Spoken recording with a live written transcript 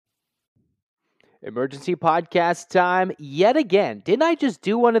Emergency podcast time yet again. Didn't I just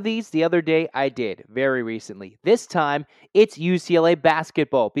do one of these the other day? I did, very recently. This time, it's UCLA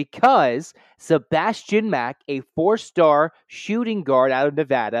basketball because Sebastian Mack, a 4-star shooting guard out of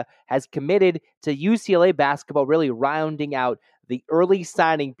Nevada, has committed to UCLA basketball, really rounding out the early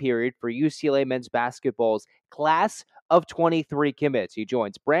signing period for UCLA men's basketball's class of 23 commits. He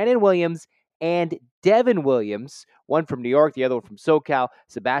joins Brandon Williams and Devin Williams, one from New York, the other one from SoCal.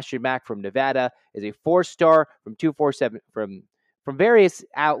 Sebastian Mack from Nevada is a 4-star from 247 from various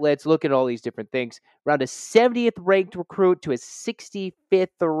outlets. Look at all these different things. Around a 70th ranked recruit to a 65th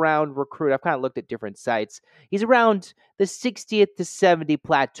round recruit. I've kind of looked at different sites. He's around the 60th to 70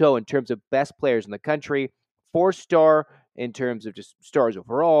 plateau in terms of best players in the country. 4-star in terms of just stars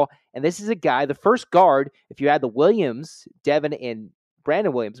overall. And this is a guy, the first guard, if you add the Williams, Devin, and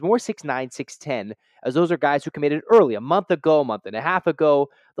Brandon Williams, more 6'9", 6'10", as those are guys who committed early, a month ago, a month and a half ago.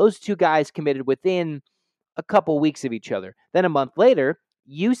 Those two guys committed within a couple weeks of each other. Then a month later,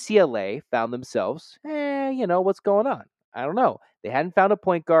 UCLA found themselves, what's going on? I don't know. They hadn't found a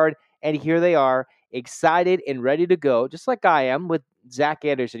point guard, and here they are, excited and ready to go, just like I am with Zach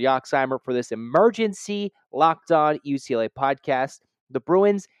Anderson, Yoxheimer, for this emergency Locked On UCLA podcast. The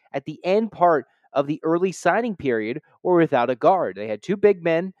Bruins, at the end part of the early signing period, were without a guard. They had two big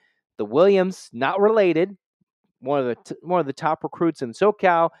men. The Williams, not related, one of the top recruits in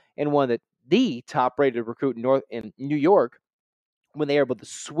SoCal, and one of the top-rated recruit in New York, when they were able to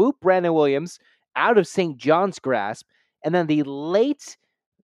swoop Brandon Williams out of St. John's grasp, and then the late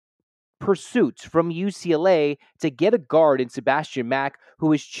pursuits from UCLA to get a guard in Sebastian Mack,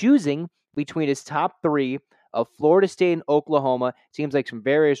 who is choosing between his top three of Florida State and Oklahoma. Seems like from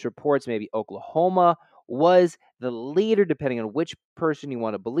various reports, maybe Oklahoma was the leader, depending on which person you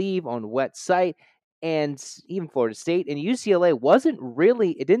want to believe on what site, and even Florida State. And UCLA wasn't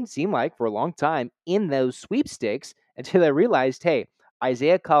really, it didn't seem like for a long time, in those sweepstakes until they realized, hey,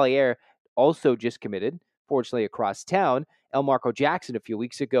 Isaiah Collier also just committed, fortunately across town. El Marco Jackson a few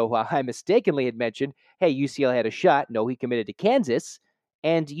weeks ago, while I mistakenly had mentioned, hey, UCLA had a shot. No, he committed to Kansas.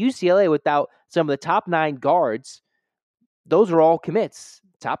 And UCLA, without some of the top 9 guards, those are all commits.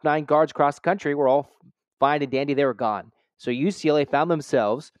 Top 9 guards across the country were all fine and dandy. They were gone. So UCLA found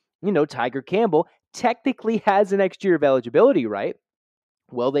themselves, Tiger Campbell technically has an next year of eligibility, right?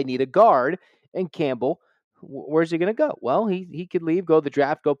 Well, they need a guard. And Campbell, where's he going to go? Well, he could leave, go to the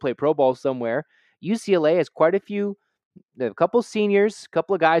draft, go play pro ball somewhere. UCLA has quite a few. They have a couple seniors, a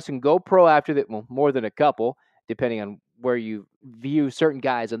couple of guys who can go pro after that. Well, more than a couple, depending on where you view certain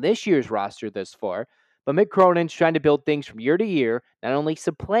guys on this year's roster thus far. But Mick Cronin's trying to build things from year to year, not only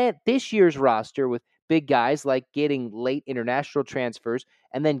supplant this year's roster with big guys like getting late international transfers,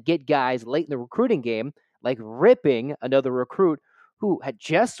 and then get guys late in the recruiting game, like ripping another recruit who had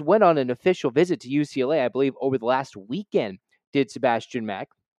just went on an official visit to UCLA, I believe, over the last weekend, did Sebastian Mack,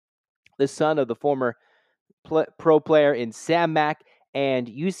 the son of the former pro player in Sam Mack. And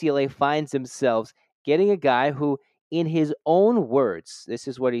UCLA finds themselves getting a guy who, in his own words, this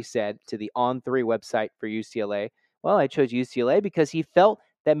is what he said to the On3 website for UCLA. Well, I chose UCLA because he felt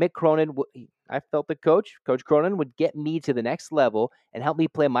that Mick Cronin, I felt that Coach Cronin would get me to the next level and help me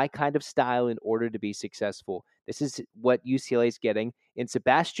play my kind of style in order to be successful. This is what UCLA is getting in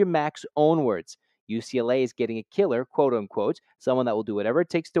Sebastian Mack's own words. UCLA is getting a killer, quote unquote, someone that will do whatever it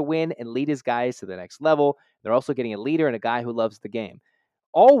takes to win and lead his guys to the next level. They're also getting a leader and a guy who loves the game.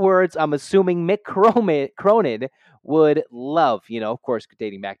 All words I'm assuming Mick Cronin would love, of course,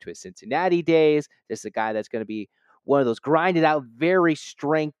 dating back to his Cincinnati days. This is a guy that's going to be one of those grinded out, very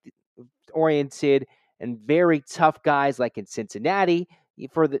strength-oriented and very tough guys like in Cincinnati.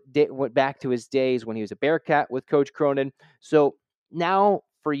 Went back to his days when he was a Bearcat with Coach Cronin. So now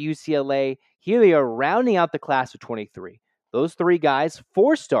for UCLA, here they are rounding out the class of 23. Those 3 guys,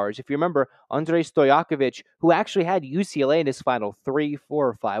 4 stars. If you remember, Andrei Stojakovic, who actually had UCLA in his final 3, 4,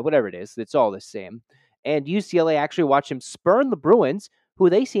 or 5, whatever it is, it's all the same. And UCLA actually watched him spurn the Bruins, who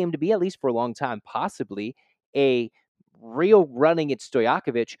they seem to be, at least for a long time, possibly a real running at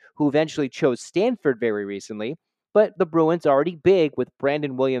Stojakovic, who eventually chose Stanford very recently. But the Bruins are already big with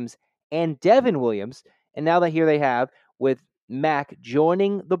Brandon Williams and Devin Williams. And now that here they have with Mack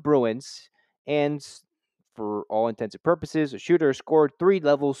joining the Bruins, and for all intents and purposes, a shooter, scored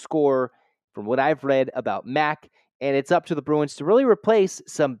 3-level score from what I've read about Mack. And it's up to the Bruins to really replace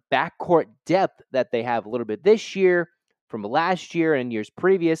some backcourt depth that they have a little bit this year from last year and years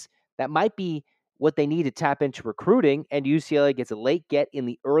previous. That might be what they need to tap into recruiting. And UCLA gets a late get in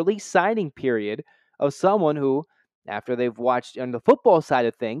the early signing period of someone who, after they've watched on the football side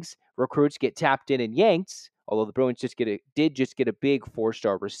of things, recruits get tapped in and yanked. Although the Bruins did just get a big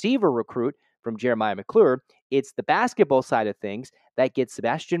 4-star receiver recruit from Jeremiah McClure. It's the basketball side of things that gets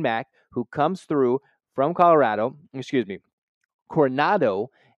Sebastian Mack, who comes through from Coronado,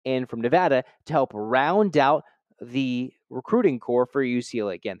 and from Nevada to help round out the recruiting core for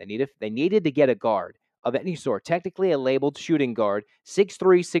UCLA. Again, they needed to get a guard of any sort, technically a labeled shooting guard,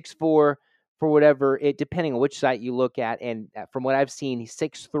 6'3", 6'4", for whatever it, depending on which site you look at. And from what I've seen, he's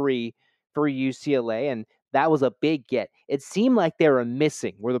 6'3" for UCLA, and that was a big get. It seemed like they were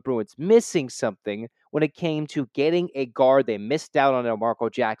the Bruins missing something when it came to getting a guard. They missed out on Marco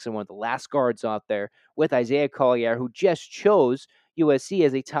Jackson, one of the last guards out there, with Isaiah Collier, who just chose USC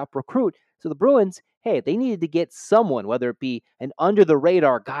as a top recruit. So the Bruins, hey, they needed to get someone, whether it be an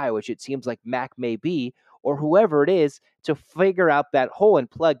under-the-radar guy, which it seems like Mack may be, or whoever it is, to figure out that hole and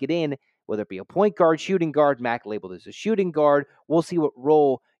plug it in, whether it be a point guard, shooting guard. Mack labeled as a shooting guard. We'll see what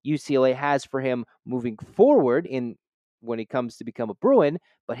role UCLA has for him moving forward when he comes to become a Bruin,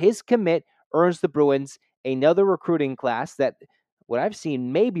 but his commit earns the Bruins another recruiting class that, what I've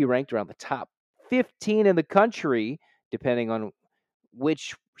seen, may be ranked around the top 15 in the country, depending on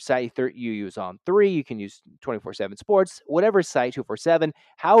which site you use on 3. You can use 24/7 Sports, whatever site, 247.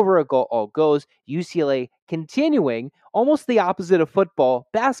 However it all goes, UCLA continuing almost the opposite of football.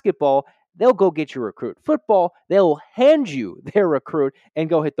 Basketball, they'll go get your recruit. Football, they'll hand you their recruit and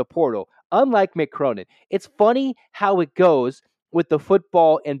go hit the portal. Unlike Mick Cronin, it's funny how it goes with the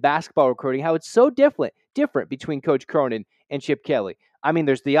football and basketball recruiting, how it's so different between Coach Cronin and Chip Kelly. I mean,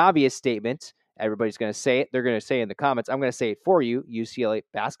 there's the obvious statement. Everybody's going to say it. They're going to say it in the comments. I'm going to say it for you. UCLA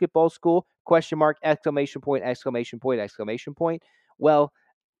basketball school, question mark, exclamation point, exclamation point, exclamation point. Well,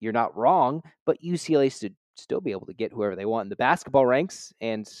 you're not wrong, but UCLA should still be able to get whoever they want in the basketball ranks.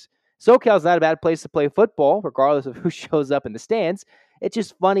 And SoCal's not a bad place to play football, regardless of who shows up in the stands. It's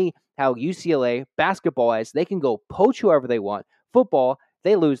just funny how UCLA, basketball-wise, they can go poach whoever they want. Football,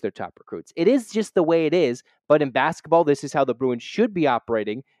 they lose their top recruits. It is just the way it is, but in basketball, this is how the Bruins should be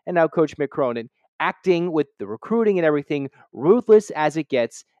operating. And now Coach Mick Cronin, acting with the recruiting and everything, ruthless as it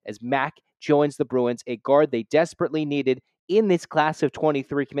gets, as Mack joins the Bruins, a guard they desperately needed in this class of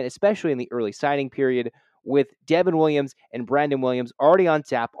 23 commit, especially in the early signing period, with Devin Williams and Brandon Williams already on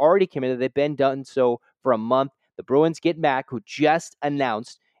tap, already committed. They've been done so for a month. The Bruins get Mack, who just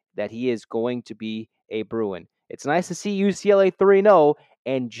announced that he is going to be a Bruin. It's nice to see UCLA 3-0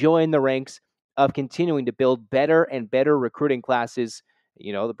 and join the ranks of continuing to build better and better recruiting classes.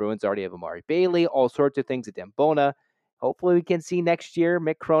 You know, the Bruins already have Amari Bailey, all sorts of things at Dembona. Hopefully we can see next year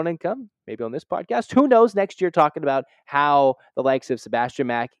Mick Cronin come, maybe on this podcast. Who knows, next year, talking about how the likes of Sebastian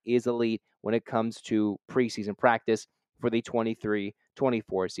Mack is elite when it comes to preseason practice for the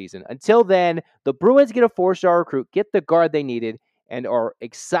 23-24 season. Until then, the Bruins get a 4-star recruit, get the guard they needed, and are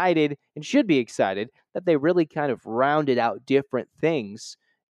excited, and should be excited, that they really kind of rounded out different things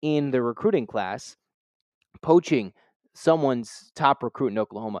in the recruiting class, poaching someone's top recruit in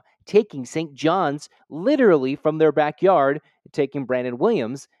Oklahoma, taking St. John's literally from their backyard, taking Brandon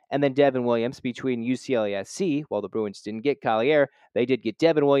Williams, and then Devin Williams between UCLA SC. While the Bruins didn't get Collier, they did get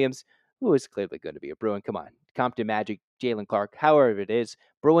Devin Williams, who is clearly going to be a Bruin. Come on, Compton Magic, Jalen Clark, however it is.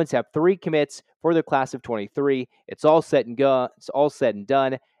 Bruins have 3 commits for the class of 23. It's all said and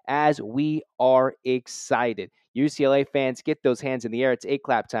done, as we are excited. UCLA fans, get those hands in the air. It's 8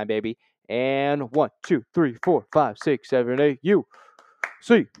 clap time, baby. And 1, 2, 3, 4, 5, 6, 7, 8.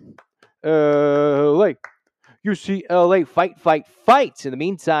 UCLA. UCLA, fight, fight, fight. In the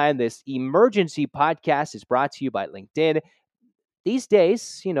meantime, this emergency podcast is brought to you by LinkedIn. These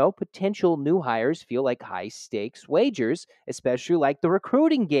days, potential new hires feel like high-stakes wagers, especially like the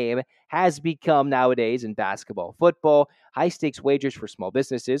recruiting game has become nowadays in basketball, football. High-stakes wagers for small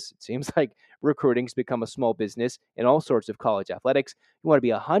businesses. It seems like recruiting's become a small business in all sorts of college athletics. You want to be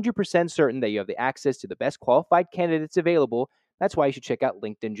 100% certain that you have the access to the best qualified candidates available. That's why you should check out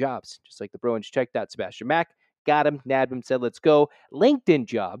LinkedIn Jobs. Just like the Bruins checked out Sebastian Mack, got him, nabbed him, said, let's go. LinkedIn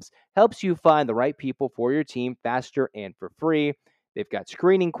Jobs helps you find the right people for your team faster and for free. They've got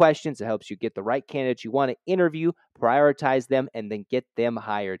screening questions that helps you get the right candidates you want to interview, prioritize them, and then get them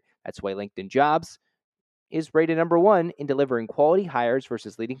hired. That's why LinkedIn Jobs is rated number 1 in delivering quality hires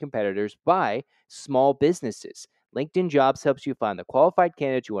versus leading competitors by small businesses. LinkedIn Jobs helps you find the qualified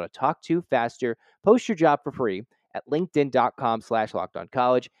candidates you want to talk to faster. Post your job for free at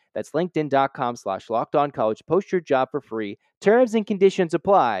linkedin.com/lockedoncollege. That's linkedin.com/lockedoncollege. Post your job for free. Terms and conditions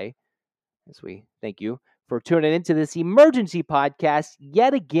apply. As we thank you for tuning into this emergency podcast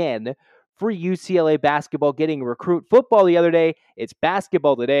yet again for UCLA basketball getting recruit football the other day. It's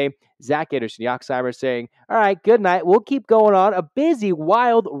basketball today. Zach Anderson-Yoxheimer saying, all right, good night. We'll keep going on. A busy,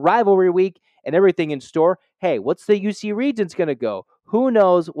 wild rivalry week and everything in store. Hey, what's the UC Regents going to go? Who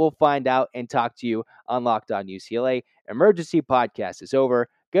knows? We'll find out and talk to you on Locked On UCLA. Emergency podcast is over.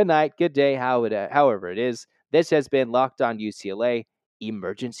 Good night, good day, however it is. This has been Locked On UCLA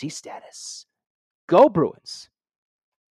Emergency Status. Go Bruins!